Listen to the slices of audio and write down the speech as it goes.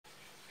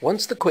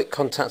Once the Quick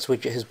Contacts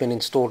widget has been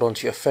installed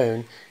onto your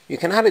phone, you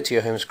can add it to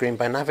your home screen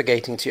by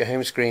navigating to your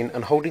home screen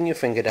and holding your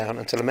finger down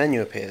until a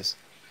menu appears.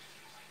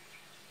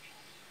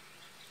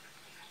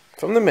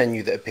 From the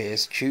menu that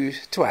appears,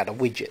 choose to add a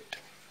widget.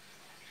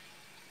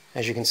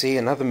 As you can see,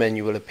 another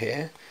menu will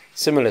appear,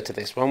 similar to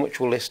this one, which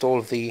will list all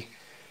of the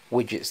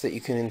widgets that you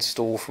can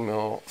install from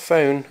your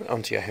phone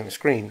onto your home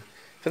screen.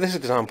 For this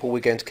example, we're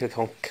going to click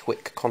on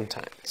Quick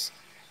Contacts.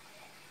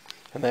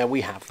 And there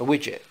we have the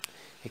widget.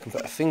 You can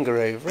put a finger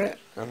over it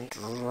and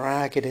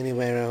drag it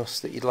anywhere else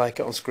that you'd like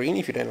it on screen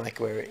if you don't like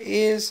where it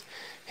is.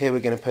 Here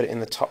we're going to put it in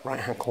the top right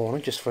hand corner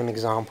just for an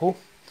example.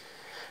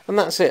 And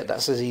that's it,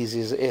 that's as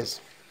easy as it is.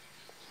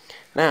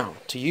 Now,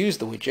 to use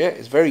the widget,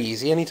 it's very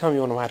easy. Anytime you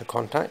want to add a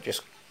contact,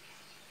 just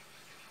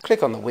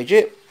click on the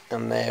widget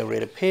and there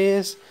it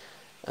appears.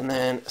 And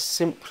then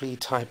simply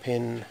type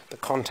in the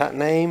contact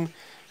name.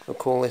 We'll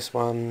call this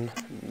one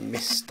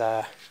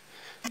Mr.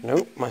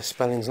 Nope, my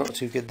spelling's not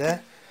too good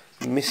there.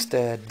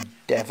 Mr.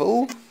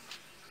 Devil,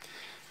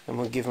 and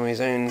we'll give him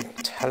his own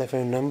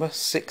telephone number,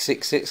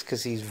 666,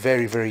 because he's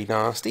very, very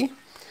nasty,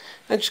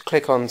 and just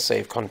click on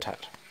Save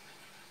Contact.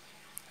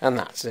 And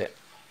that's it.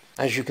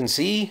 As you can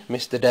see,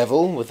 Mr.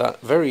 Devil, with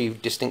that very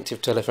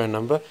distinctive telephone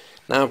number,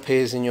 now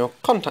appears in your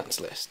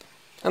contacts list.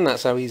 And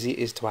that's how easy it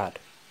is to add.